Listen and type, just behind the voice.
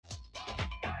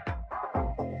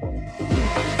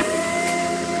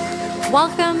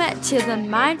Welcome to the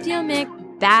Mindfield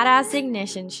Mick Badass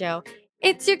Ignition Show.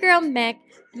 It's your girl Mick,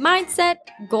 mindset,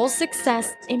 goal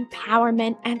success,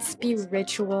 empowerment, and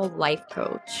spiritual life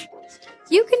coach.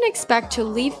 You can expect to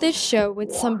leave this show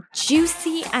with some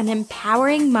juicy and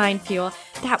empowering mind fuel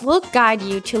that will guide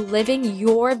you to living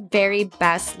your very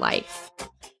best life.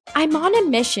 I'm on a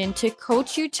mission to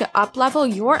coach you to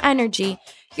uplevel your energy,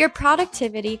 your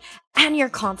productivity, and your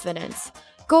confidence.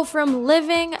 Go from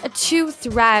living to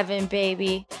thriving,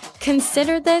 baby.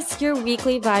 Consider this your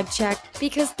weekly vibe check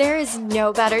because there is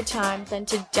no better time than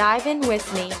to dive in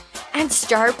with me and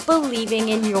start believing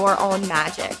in your own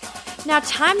magic. Now,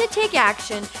 time to take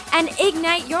action and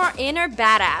ignite your inner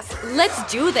badass.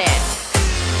 Let's do this.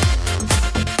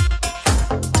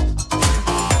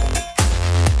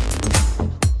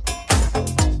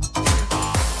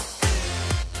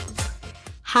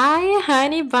 Hi,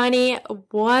 honey bunny.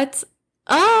 What's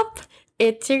up?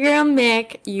 It's your girl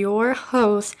Mick, your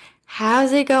host.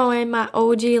 How's it going, my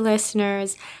OG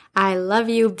listeners? I love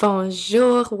you.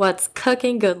 Bonjour. What's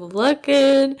cooking? Good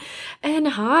looking. And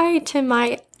hi to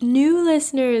my new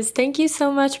listeners. Thank you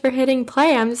so much for hitting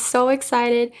play. I'm so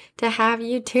excited to have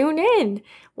you tune in.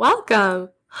 Welcome.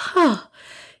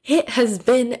 It has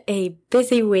been a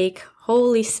busy week.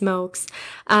 Holy smokes.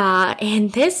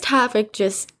 And this topic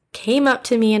just came up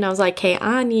to me and I was like, hey,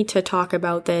 I need to talk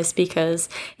about this because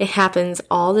it happens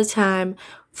all the time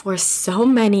for so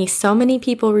many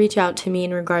people reach out to me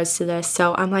in regards to this.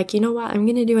 So I'm like, you know what? I'm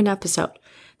going to do an episode.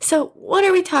 So what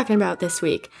are we talking about this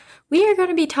week? We are going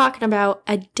to be talking about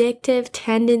addictive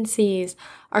tendencies,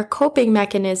 our coping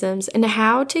mechanisms, and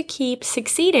how to keep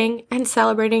succeeding and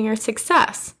celebrating your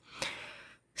success.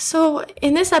 So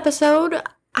in this episode,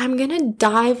 I'm going to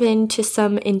dive into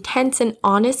some intense and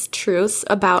honest truths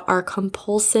about our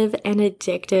compulsive and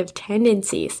addictive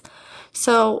tendencies.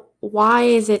 So why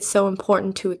is it so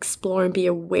important to explore and be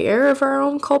aware of our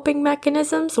own coping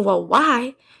mechanisms? Well,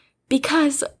 why?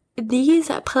 Because these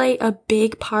play a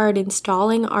big part in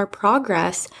stalling our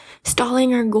progress,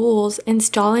 stalling our goals, and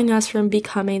stalling us from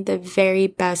becoming the very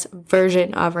best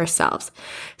version of ourselves.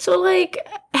 So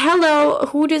hello,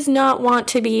 who does not want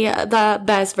to be the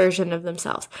best version of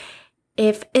themselves?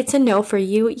 If it's a no for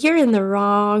you, you're in the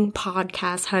wrong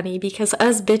podcast, honey, because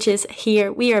us bitches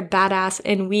here, we are badass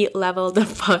and we level the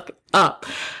fuck up.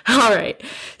 All right.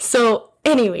 So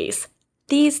anyways,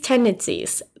 these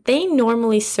tendencies, they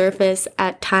normally surface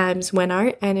at times when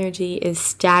our energy is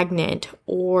stagnant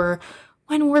or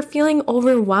when we're feeling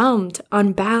overwhelmed,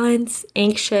 unbalanced,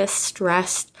 anxious,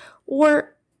 stressed,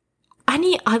 or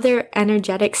any other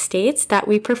energetic states that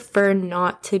we prefer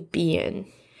not to be in.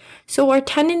 So our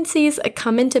tendencies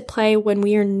come into play when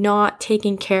we are not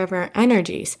taking care of our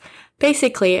energies.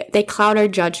 Basically, they cloud our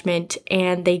judgment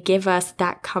and they give us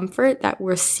that comfort that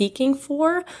we're seeking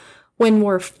for when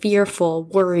we're fearful,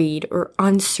 worried, or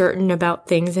uncertain about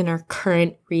things in our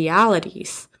current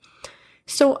realities.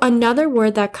 So another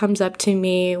word that comes up to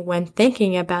me when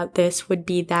thinking about this would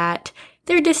be that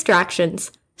they're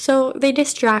distractions. So they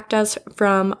distract us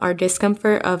from our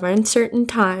discomfort of uncertain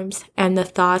times and the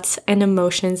thoughts and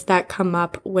emotions that come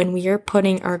up when we are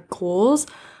putting our goals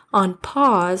on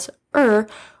pause or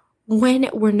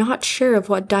when we're not sure of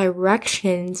what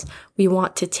directions we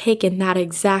want to take in that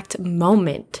exact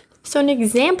moment. So an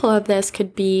example of this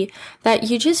could be that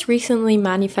you just recently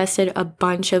manifested a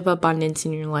bunch of abundance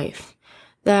in your life.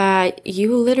 That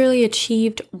you literally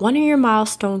achieved one of your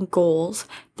milestone goals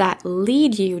that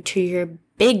lead you to your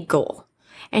big goal.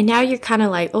 And now you're kind of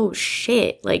like, oh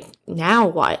shit, now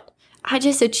what? I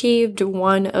just achieved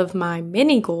one of my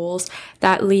mini goals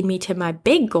that lead me to my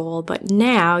big goal. But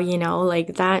now,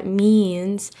 that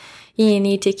means you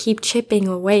need to keep chipping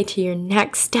away to your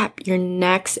next step, your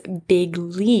next big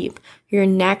leap, your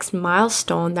next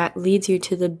milestone that leads you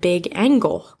to the big end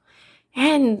goal.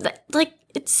 And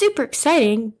it's super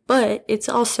exciting, but it's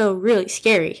also really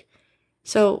scary.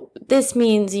 So this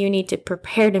means you need to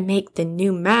prepare to make the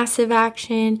new massive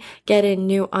action, get in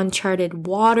new uncharted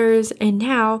waters, and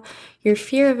now your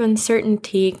fear of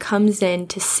uncertainty comes in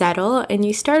to settle and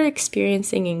you start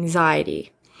experiencing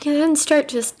anxiety. You then start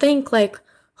to think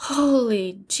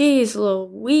holy jeez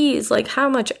Louise, how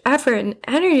much effort and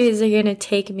energy is it going to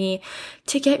take me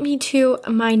to get me to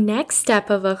my next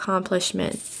step of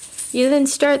accomplishment? You then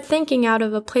start thinking out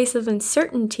of a place of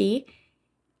uncertainty.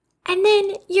 And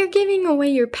then you're giving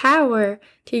away your power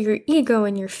to your ego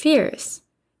and your fears.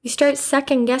 You start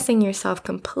second guessing yourself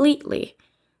completely.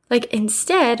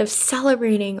 Instead of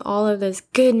celebrating all of this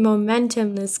good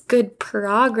momentum, this good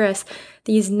progress,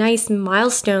 these nice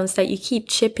milestones that you keep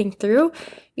chipping through,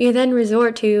 You then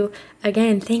resort to,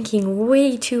 again, thinking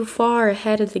way too far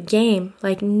ahead of the game.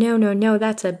 Like, no,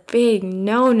 that's a big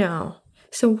no.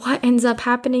 So what ends up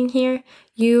happening here?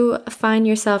 You find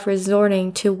yourself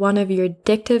resorting to one of your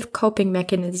addictive coping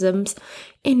mechanisms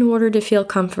in order to feel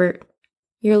comfort.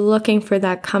 You're looking for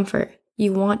that comfort.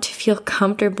 You want to feel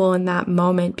comfortable in that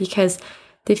moment because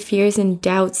the fears and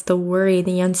doubts, the worry,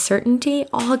 the uncertainty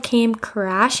all came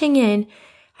crashing in,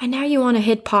 and now you want to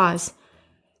hit pause.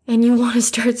 And you want to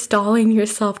start stalling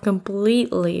yourself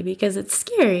completely because it's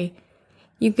scary.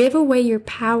 You give away your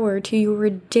power to your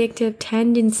addictive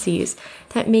tendencies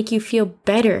that make you feel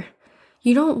better.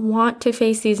 You don't want to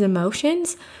face these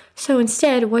emotions. So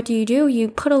instead, what do? You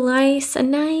put a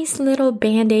nice little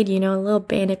Band-Aid, a little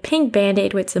Band-Aid, pink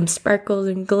Band-Aid with some sparkles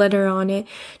and glitter on it,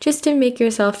 just to make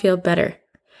yourself feel better.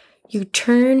 You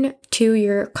turn to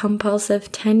your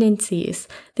compulsive tendencies.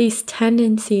 These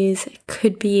tendencies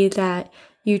could be that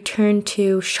you turn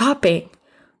to shopping,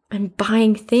 and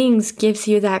buying things gives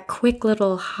you that quick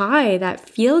little high, that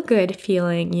feel-good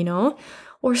feeling,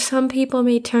 Or some people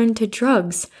may turn to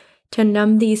drugs to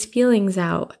numb these feelings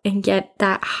out and get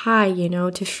that high,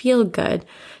 to feel good,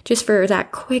 just for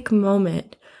that quick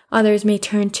moment. Others may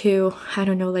turn to,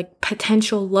 like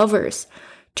potential lovers,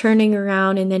 turning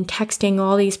around and then texting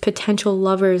all these potential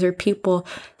lovers or people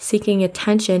seeking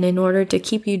attention in order to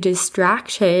keep you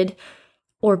distracted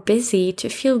or busy to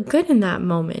feel good in that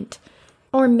moment.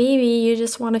 Or maybe you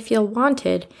just want to feel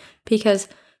wanted because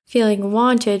feeling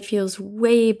wanted feels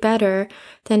way better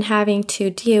than having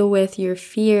to deal with your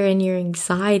fear and your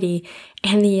anxiety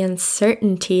and the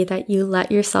uncertainty that you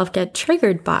let yourself get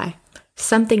triggered by.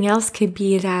 Something else could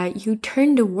be that you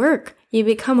turn to work. You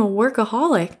become a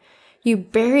workaholic. You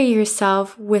bury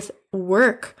yourself with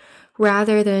work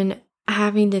rather than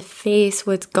having to face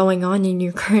what's going on in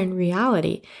your current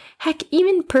reality. Heck,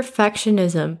 even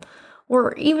perfectionism,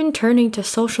 or even turning to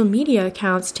social media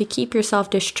accounts to keep yourself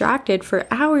distracted for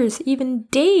hours, even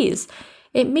days.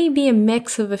 It may be a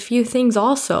mix of a few things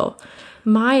also.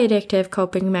 My addictive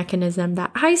coping mechanism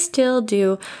that I still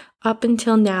do up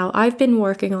until now, I've been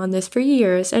working on this for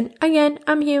years, and again,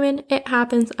 I'm human, it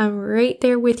happens, I'm right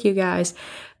there with you guys.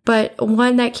 But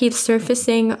one that keeps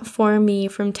surfacing for me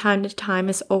from time to time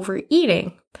is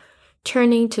overeating.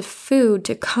 Turning to food,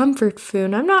 to comfort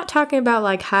food. I'm not talking about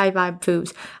like high vibe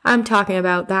foods. I'm talking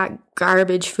about that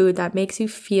garbage food that makes you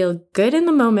feel good in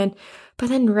the moment, but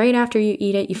then right after you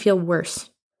eat it, you feel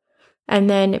worse. And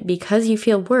then because you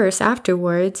feel worse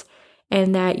afterwards,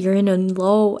 and that you're in a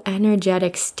low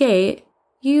energetic state,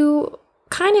 you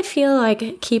kind of feel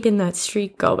like keeping that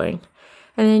streak going.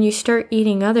 And then you start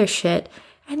eating other shit.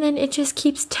 And then it just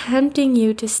keeps tempting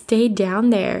you to stay down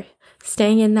there,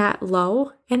 staying in that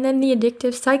low, and then the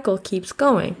addictive cycle keeps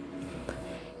going.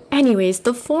 Anyways,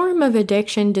 the form of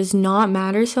addiction does not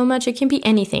matter so much. It can be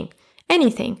anything.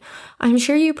 I'm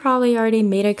sure you probably already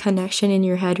made a connection in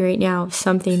your head right now of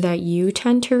something that you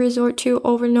tend to resort to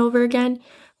over and over again.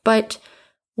 But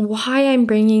why I'm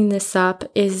bringing this up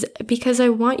is because I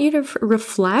want you to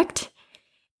reflect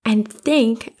and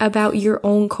think about your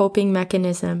own coping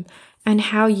mechanism and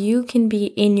how you can be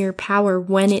in your power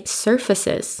when it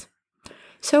surfaces.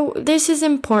 So this is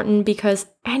important because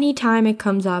anytime it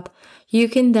comes up, you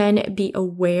can then be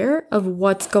aware of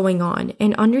what's going on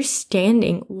and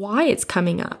understanding why it's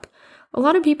coming up. A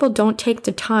lot of people don't take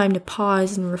the time to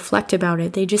pause and reflect about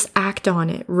it. They just act on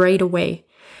it right away.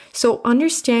 So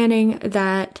understanding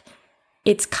that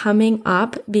it's coming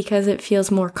up because it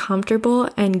feels more comfortable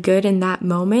and good in that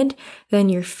moment than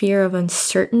your fear of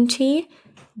uncertainty,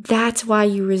 that's why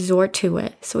you resort to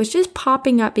it. So it's just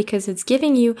popping up because it's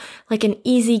giving you like an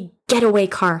easy getaway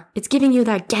car. It's giving you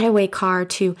that getaway car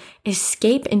to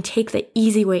escape and take the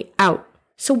easy way out.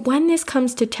 So when this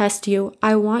comes to test you,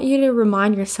 I want you to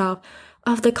remind yourself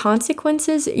of the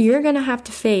consequences you're going to have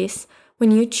to face when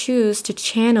you choose to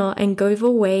channel and give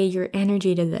away your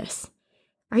energy to this.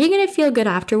 Are you going to feel good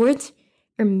afterwards?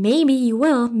 Or maybe you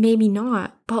will, maybe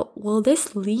not. But will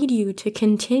this lead you to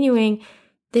continuing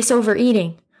this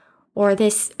overeating or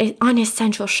this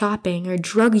unessential shopping or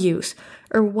drug use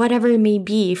or whatever it may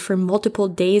be for multiple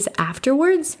days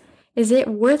afterwards? Is it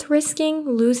worth risking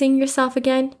losing yourself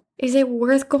again? Is it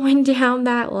worth going down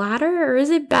that ladder? Or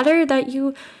is it better that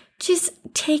you just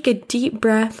take a deep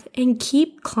breath and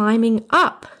keep climbing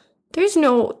up? There's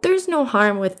no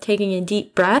harm with taking a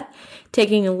deep breath,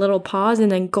 taking a little pause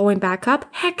and then going back up.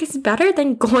 Heck, it's better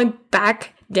than going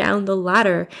back down the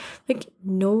ladder. Like,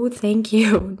 no, thank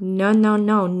you.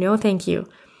 No, thank you.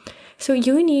 So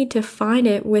you need to find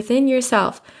it within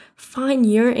yourself.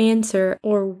 Find your answer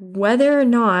or whether or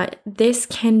not this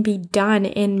can be done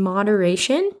in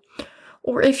moderation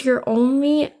or if you're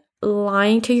only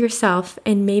lying to yourself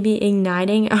and maybe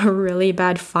igniting a really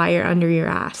bad fire under your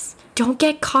ass. Don't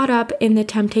get caught up in the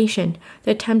temptation.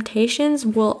 The temptations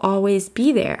will always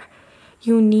be there.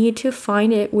 You need to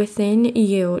find it within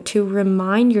you to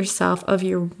remind yourself of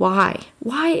your why.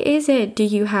 Why is it do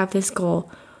you have this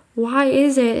goal? Why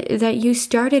is it that you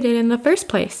started it in the first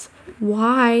place?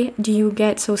 Why do you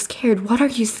get so scared? What are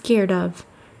you scared of?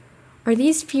 Are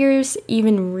these fears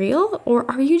even real, or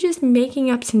are you just making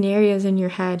up scenarios in your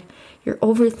head? You're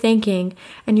overthinking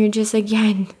and you're just,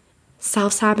 again,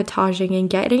 self-sabotaging and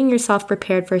getting yourself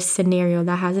prepared for a scenario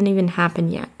that hasn't even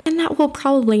happened yet. And that will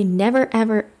probably never,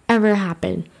 ever, ever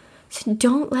happen. So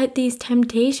don't let these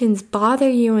temptations bother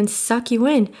you and suck you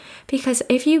in, because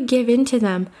if you give in to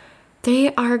them,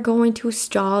 they are going to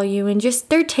stall you and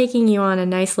they're taking you on a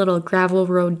nice little gravel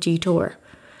road detour.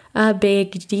 A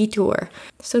big detour.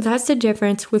 So that's the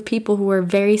difference with people who are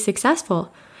very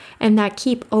successful and that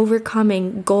keep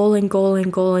overcoming goal and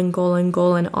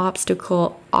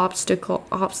obstacle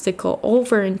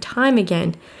over and time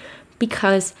again,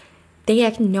 because they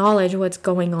acknowledge what's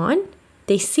going on,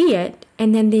 they see it,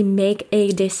 and then they make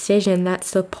a decision that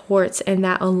supports and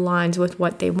that aligns with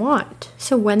what they want.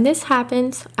 So when this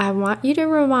happens, I want you to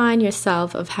remind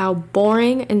yourself of how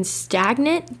boring and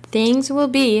stagnant things will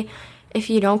be if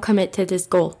you don't commit to this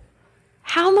goal.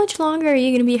 How much longer are you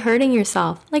going to be hurting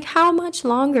yourself? Like, how much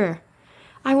longer?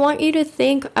 I want you to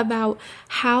think about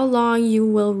how long you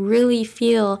will really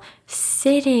feel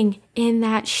sitting in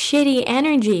that shitty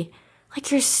energy.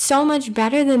 Like, you're so much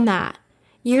better than that.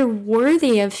 You're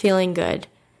worthy of feeling good.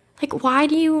 Like, why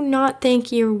do you not think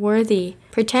you're worthy?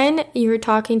 Pretend you're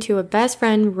talking to a best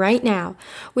friend right now.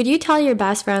 Would you tell your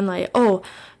best friend, like, oh,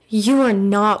 you are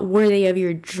not worthy of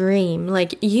your dream.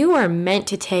 Like, you are meant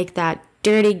to take that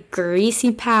dirty,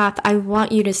 greasy path. I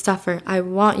want you to suffer. I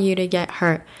want you to get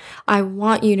hurt. I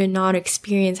want you to not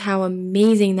experience how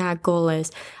amazing that goal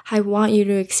is. I want you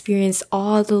to experience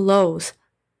all the lows.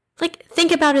 Like,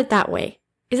 think about it that way.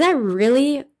 Is that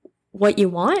really what you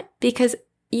want? Because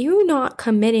you not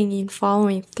committing and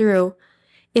following through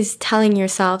is telling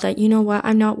yourself that, you know what,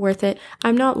 I'm not worth it.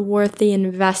 I'm not worth the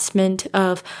investment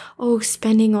of,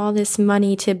 spending all this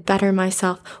money to better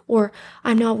myself. Or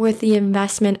I'm not worth the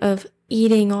investment of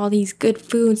eating all these good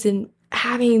foods and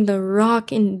having the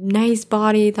rock and nice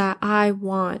body that I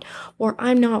want. Or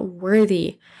I'm not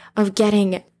worthy of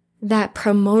getting that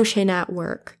promotion at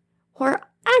work. Or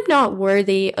I'm not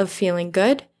worthy of feeling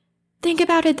good. Think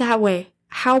about it that way.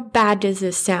 How bad does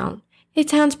this sound? It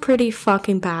sounds pretty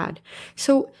fucking bad.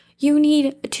 So you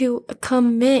need to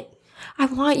commit. I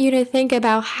want you to think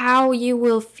about how you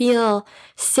will feel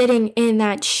sitting in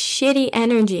that shitty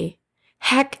energy.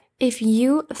 Heck, if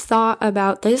you thought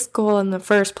about this goal in the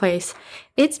first place,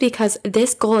 it's because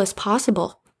this goal is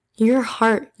possible. Your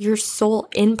heart, your soul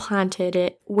implanted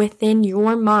it within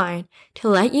your mind to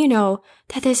let you know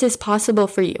that this is possible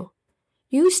for you.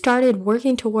 You started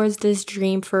working towards this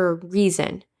dream for a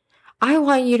reason. I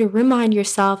want you to remind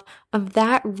yourself of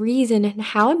that reason and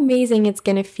how amazing it's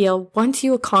going to feel once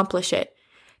you accomplish it.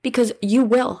 Because you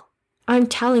will. I'm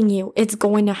telling you, it's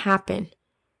going to happen.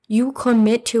 You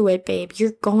commit to it, babe.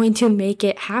 You're going to make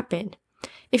it happen.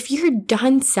 If you're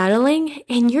done settling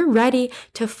and you're ready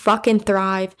to fucking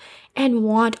thrive and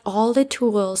want all the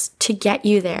tools to get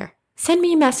you there, send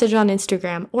me a message on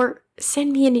Instagram or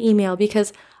send me an email,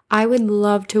 because I would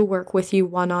love to work with you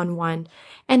one-on-one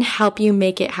and help you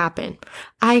make it happen.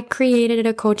 I created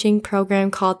a coaching program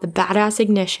called the Badass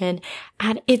Ignition,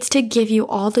 and it's to give you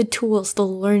all the tools, the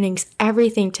learnings,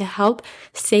 everything to help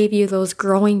save you those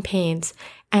growing pains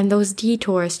and those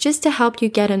detours, just to help you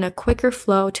get in a quicker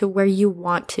flow to where you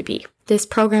want to be. This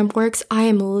program works. I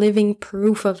am living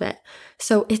proof of it.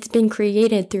 So it's been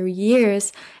created through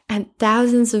years and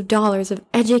thousands of dollars of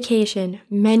education,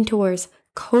 mentors,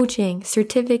 coaching,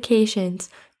 certifications,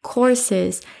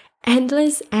 courses,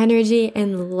 endless energy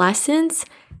and lessons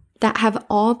that have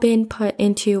all been put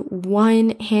into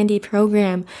one handy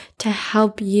program to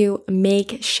help you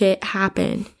make shit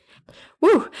happen.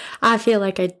 Woo! I feel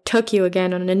like I took you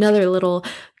again on another little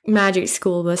magic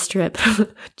school bus trip.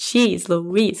 Jeez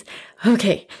Louise.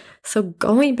 Okay, so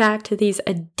going back to these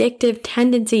addictive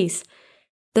tendencies,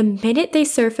 the minute they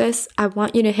surface, I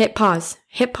want you to hit pause.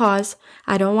 Hit pause.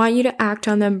 I don't want you to act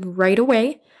on them right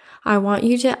away. I want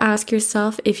you to ask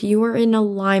yourself if you are in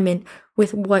alignment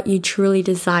with what you truly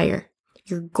desire,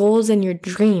 your goals and your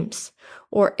dreams,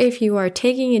 or if you are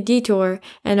taking a detour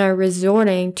and are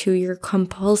resorting to your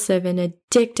compulsive and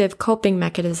addictive coping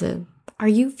mechanism. Are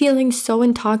you feeling so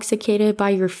intoxicated by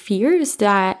your fears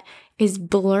that is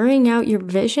blurring out your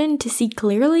vision to see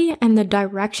clearly and the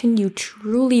direction you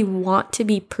truly want to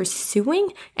be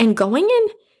pursuing and going in?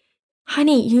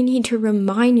 Honey, you need to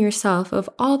remind yourself of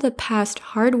all the past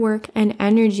hard work and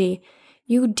energy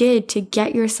you did to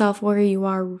get yourself where you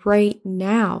are right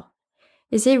now.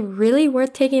 Is it really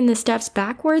worth taking the steps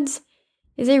backwards?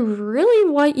 Is it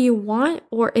really what you want,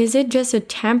 or is it just a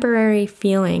temporary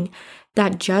feeling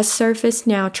that just surfaced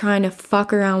now trying to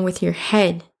fuck around with your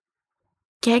head?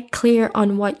 Get clear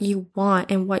on what you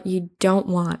want and what you don't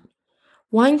want.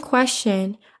 One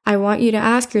question I want you to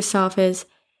ask yourself is,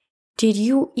 did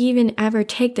you even ever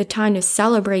take the time to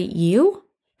celebrate you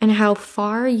and how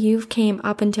far you've came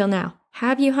up until now?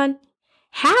 Have you, hun?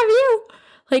 Have you?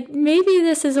 Like, maybe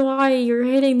this is why you're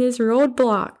hitting this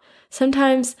roadblock.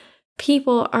 Sometimes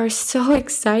people are so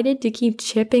excited to keep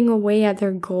chipping away at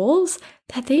their goals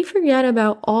that they forget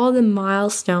about all the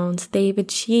milestones they've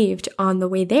achieved on the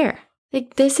way there.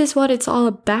 Like, this is what it's all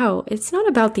about. It's not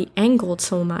about the end goal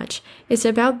so much. It's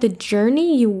about the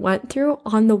journey you went through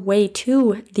on the way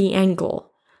to the end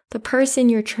goal. The person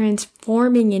you're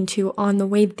transforming into on the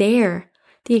way there.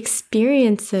 The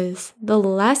experiences, the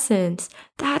lessons.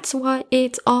 That's what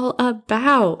it's all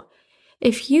about.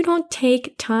 If you don't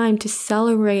take time to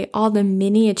celebrate all the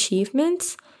mini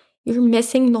achievements, you're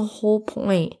missing the whole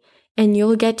point. And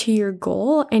you'll get to your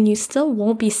goal and you still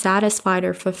won't be satisfied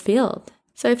or fulfilled.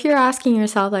 So if you're asking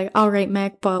yourself like, all right,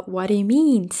 Meg, but what do you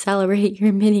mean celebrate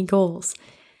your mini goals?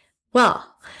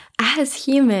 Well, as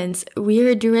humans, we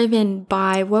are driven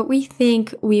by what we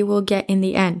think we will get in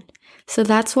the end. So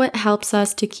that's what helps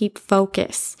us to keep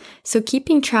focus. So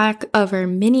keeping track of our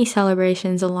mini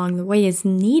celebrations along the way is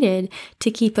needed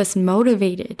to keep us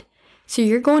motivated. So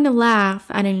you're going to laugh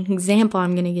at an example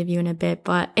I'm going to give you in a bit.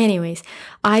 But anyways,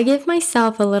 I give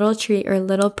myself a little treat or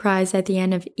little prize at the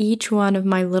end of each one of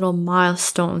my little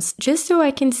milestones, just so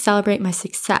I can celebrate my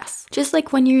success. Just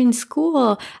like when you're in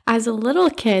school as a little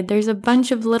kid, there's a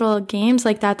bunch of little games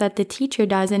like that the teacher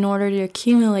does in order to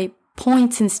accumulate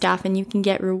points and stuff, and you can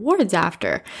get rewards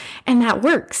after. And that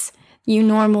works. You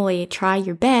normally try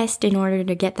your best in order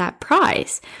to get that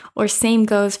prize. Or same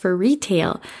goes for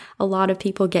retail. A lot of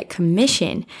people get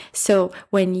commission. So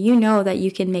when you know that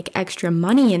you can make extra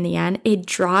money in the end, it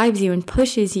drives you and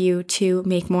pushes you to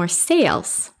make more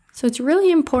sales. So it's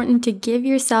really important to give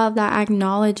yourself that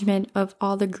acknowledgement of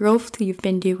all the growth you've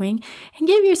been doing and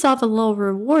give yourself a little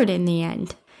reward in the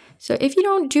end. So if you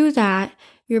don't do that,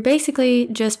 you're basically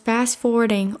just fast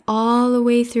forwarding all the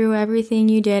way through everything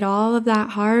you did, all of that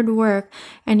hard work,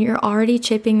 and you're already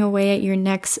chipping away at your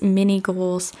next mini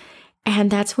goals. And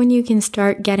that's when you can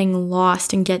start getting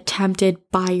lost and get tempted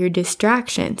by your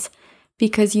distractions,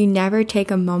 because you never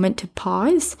take a moment to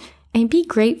pause and be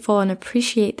grateful and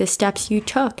appreciate the steps you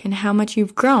took and how much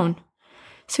you've grown.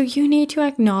 So you need to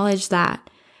acknowledge that.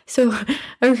 So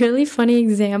a really funny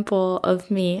example of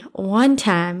me, one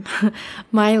time,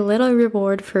 my little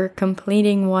reward for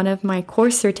completing one of my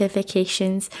course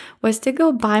certifications was to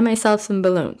go buy myself some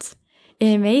balloons.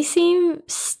 It may seem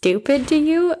stupid to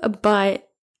you, but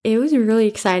it was really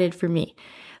excited for me.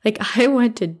 Like, I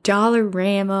went to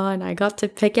Dollarama and I got to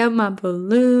pick out my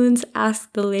balloons,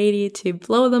 ask the lady to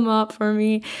blow them up for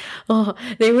me. Oh,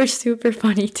 they were super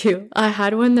funny too. I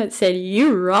had one that said,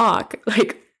 "You rock."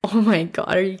 Like, oh my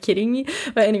God, are you kidding me?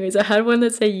 But anyways, I had one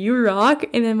that said, "You rock,"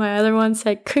 and then my other one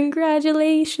said,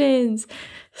 "Congratulations."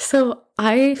 So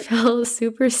I felt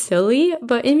super silly,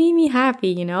 but it made me happy,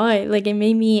 you know? It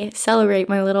made me celebrate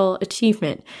my little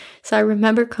achievement. So I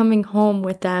remember coming home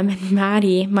with them, and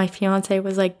Maddie, my fiance,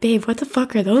 was like, "Babe, what the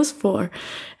fuck are those for?"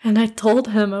 And I told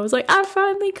him, I was like, "I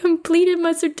finally completed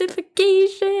my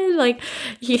certification." Like,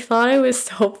 he thought it was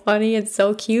so funny and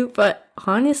so cute, but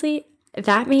honestly,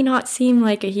 that may not seem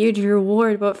like a huge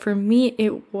reward, but for me,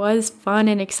 it was fun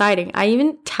and exciting. I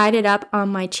even tied it up on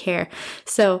my chair.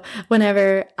 So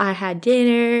whenever I had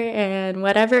dinner and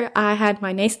whatever, I had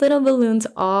my nice little balloons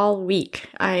all week.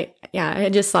 I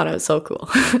just thought it was so cool.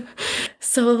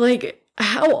 So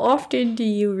how often do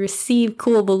you receive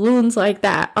cool balloons like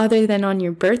that other than on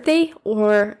your birthday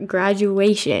or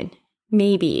graduation?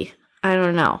 Maybe. I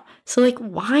don't know. So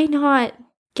why not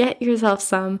get yourself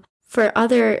some for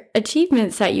other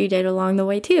achievements that you did along the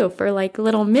way too, for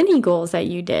little mini goals that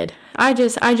you did. I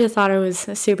just thought it was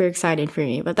super exciting for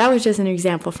me, but that was just an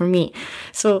example for me.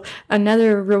 So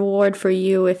another reward for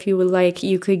you, if you would like,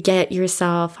 you could get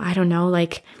yourself, I don't know,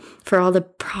 for all the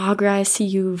progress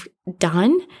you've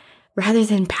done, rather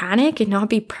than panic and not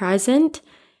be present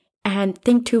and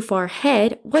think too far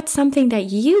ahead, what's something that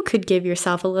you could give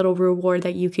yourself, a little reward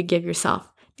that you could give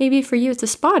yourself? Maybe for you, it's a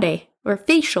spa day or a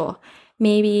facial.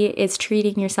 Maybe it's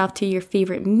treating yourself to your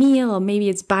favorite meal. Maybe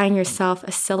it's buying yourself a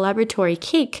celebratory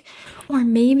cake. Or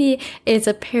maybe it's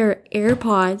a pair of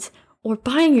AirPods, or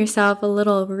buying yourself a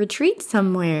little retreat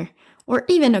somewhere, or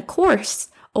even a course,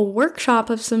 a workshop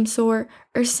of some sort,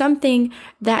 or something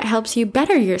that helps you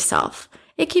better yourself.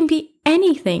 It can be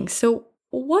anything. So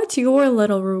what's your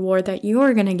little reward that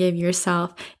you're going to give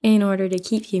yourself in order to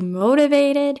keep you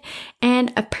motivated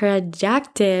and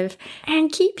productive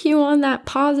and keep you on that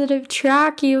positive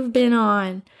track you've been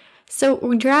on?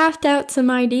 So draft out some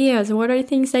ideas. What are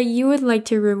things that you would like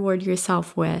to reward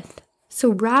yourself with?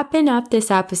 So wrapping up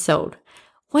this episode,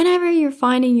 whenever you're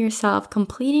finding yourself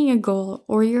completing a goal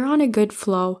or you're on a good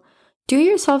flow, do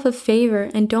yourself a favor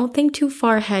and don't think too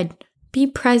far ahead. Be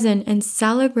present and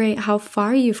celebrate how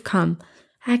far you've come.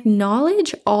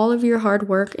 Acknowledge all of your hard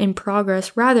work and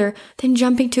progress rather than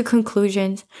jumping to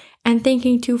conclusions and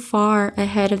thinking too far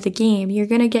ahead of the game. You're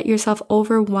going to get yourself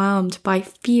overwhelmed by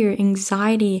fear,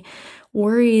 anxiety,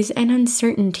 worries, and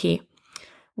uncertainty.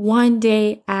 One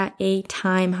day at a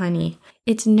time, honey.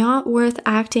 It's not worth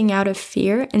acting out of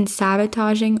fear and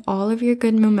sabotaging all of your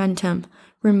good momentum.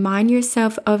 Remind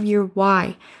yourself of your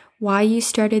why you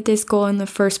started this goal in the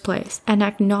first place, and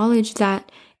acknowledge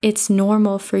that it's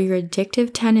normal for your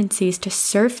addictive tendencies to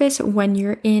surface when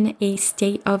you're in a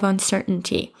state of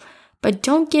uncertainty. But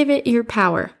don't give it your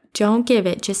power. Don't give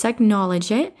it. Just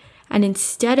acknowledge it. And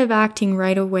instead of acting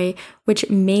right away, which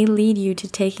may lead you to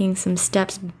taking some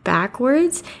steps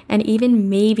backwards and even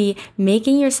maybe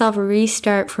making yourself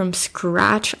restart from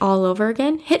scratch all over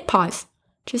again, hit pause.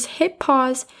 Just hit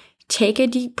pause, take a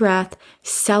deep breath,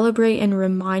 celebrate and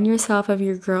remind yourself of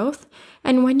your growth.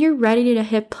 And when you're ready to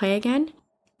hit play again,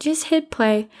 just hit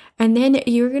play, and then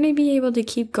you're going to be able to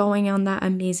keep going on that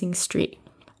amazing streak.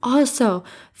 Also,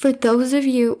 for those of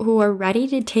you who are ready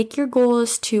to take your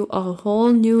goals to a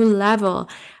whole new level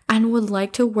and would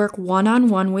like to work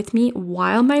one-on-one with me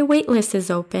while my waitlist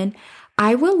is open,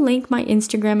 I will link my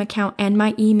Instagram account and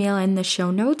my email in the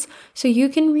show notes so you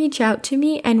can reach out to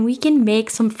me and we can make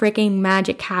some freaking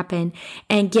magic happen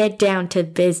and get down to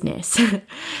business.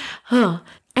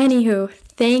 Anywho,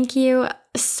 thank you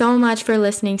so much for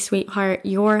listening, sweetheart.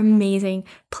 You're amazing.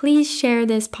 Please share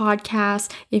this podcast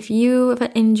if you've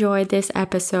enjoyed this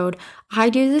episode. I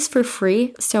do this for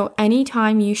free, so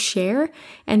anytime you share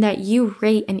and that you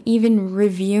rate and even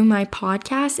review my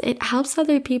podcast, it helps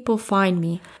other people find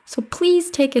me. So please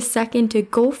take a second to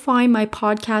go find my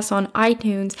podcast on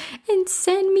iTunes and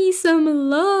send me some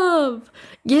love.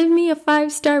 Give me a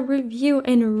 5-star review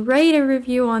and write a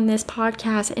review on this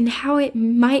podcast and how it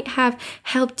might have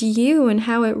helped you and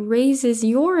how it raises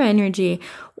your energy,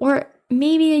 or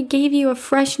maybe it gave you a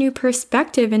fresh new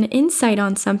perspective and insight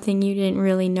on something you didn't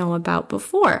really know about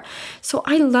before. So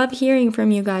I love hearing from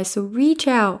you guys. So reach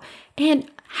out and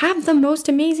have the most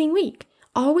amazing week.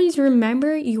 Always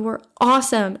remember you are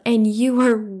awesome and you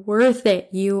are worth it.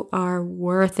 You are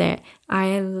worth it.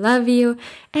 I love you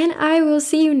and I will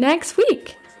see you next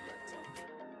week.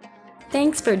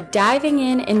 Thanks for diving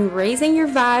in and raising your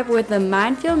vibe with the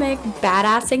Mind Fuel Mick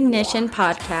Badass Ignition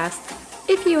podcast.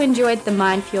 If you enjoyed the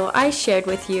Mind Fuel I shared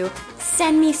with you,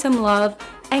 send me some love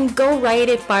and go write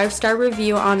a 5-star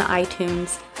review on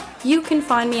iTunes. You can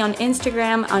find me on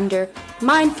Instagram under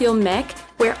Mind Fuel Mick,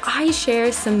 where I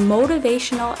share some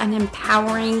motivational and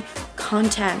empowering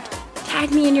content.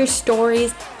 Tag me in your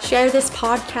stories, share this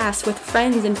podcast with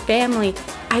friends and family.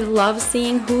 I love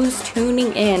seeing who's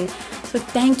tuning in. So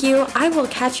thank you. I will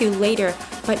catch you later,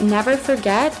 but never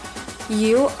forget,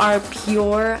 you are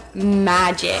pure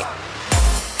magic.